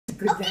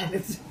good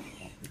manners.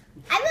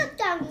 I will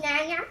tell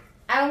Nana.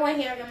 I don't want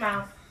to hear your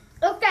mouth.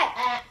 Okay.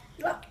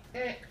 Look.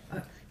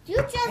 You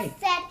just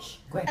said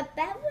Gwen. a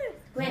bad word.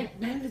 Gwen.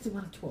 Nana doesn't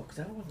want to talk because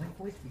I don't want my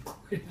voice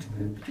recorded.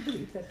 Would you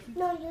believe that?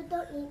 No, you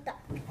don't need that.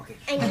 Okay.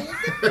 I need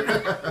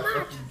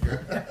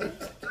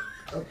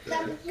to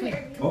come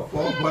here.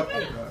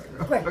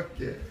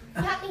 Okay.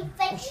 Let me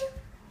fix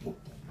you.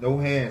 No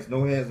hands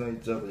on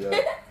each other, y'all.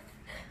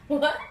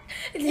 What?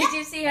 Did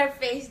you see her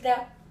face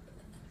though?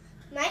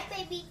 My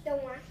baby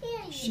don't want to hear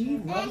you. She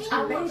wants I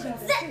her baby. want-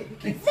 That's it. You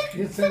can't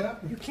You set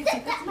up. You can't say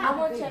that's I my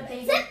want baby. your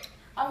baby. Zip.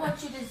 I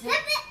want you to zip. Zip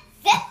it.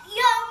 Zip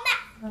your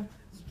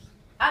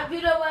mouth. You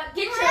know what?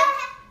 Get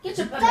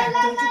your butt La la back.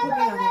 la Don't you la put me on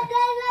la there. la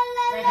la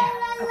la la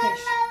Okay, la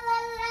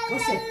go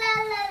sit. la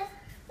la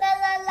la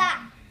la.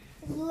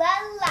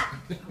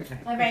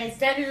 All right, it's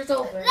done. It's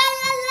over. La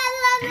la la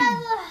la la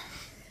la.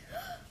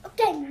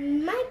 Okay,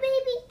 my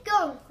baby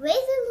going crazy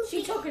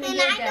She talking to and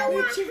your I dad. don't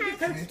want She her to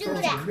becomes do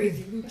crazy, that.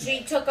 crazy.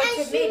 She took her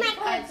And to she me might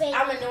go because crazy.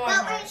 I'm annoying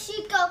But her. when she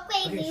go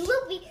crazy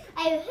loopy, I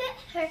hit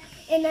her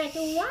and I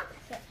don't want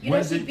her. You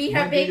know she beat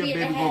her baby in the When did your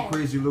baby go head.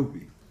 crazy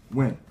loopy?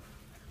 When?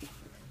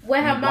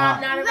 When her Why?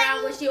 mom not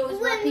around, when she always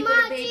want people to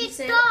Margie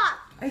babysit. talked.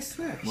 I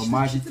swear. When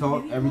Margie she's a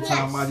talk, baby. every time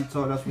Yes. Margie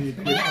talk, that's when you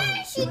And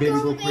she the baby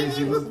go go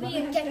crazy loopy.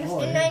 again,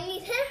 and I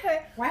need hit her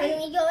when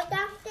we go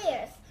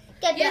downstairs.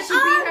 Get Yeah, the- she beat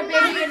her oh, baby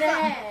my in the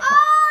God. head.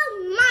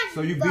 Oh my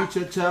So you God. beat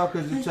your child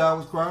because your child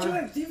was crying?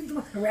 George, even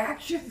though her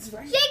actions,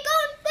 right? She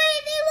going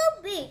crazy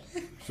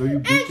loopy. So you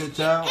beat your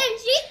child? And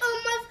she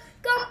almost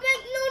come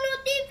back no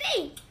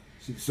TV.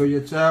 So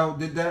your child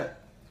did that?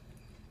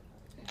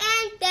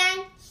 And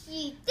then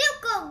she still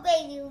go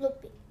crazy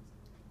loopy.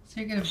 So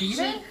you're gonna beat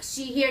her?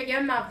 She hear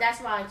your mouth. That's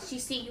why she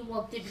see you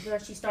walk through the door.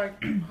 She start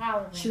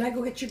hollering. Should I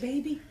go get your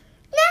baby?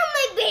 Now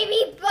my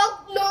baby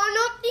broke no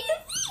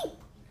TV.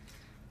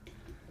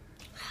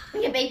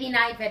 Your baby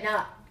not even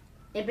up.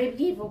 Your baby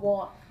can't even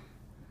walk.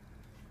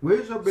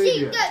 Where's your She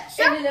baby at? got In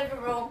shot. the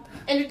living room,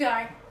 in the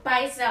dark,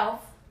 by herself.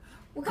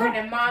 What kind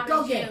of mom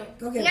Go is get you? it.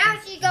 Go get Now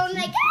it. she going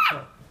like,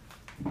 ah!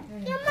 Come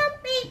on,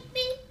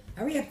 baby.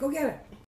 Hurry up, go get it.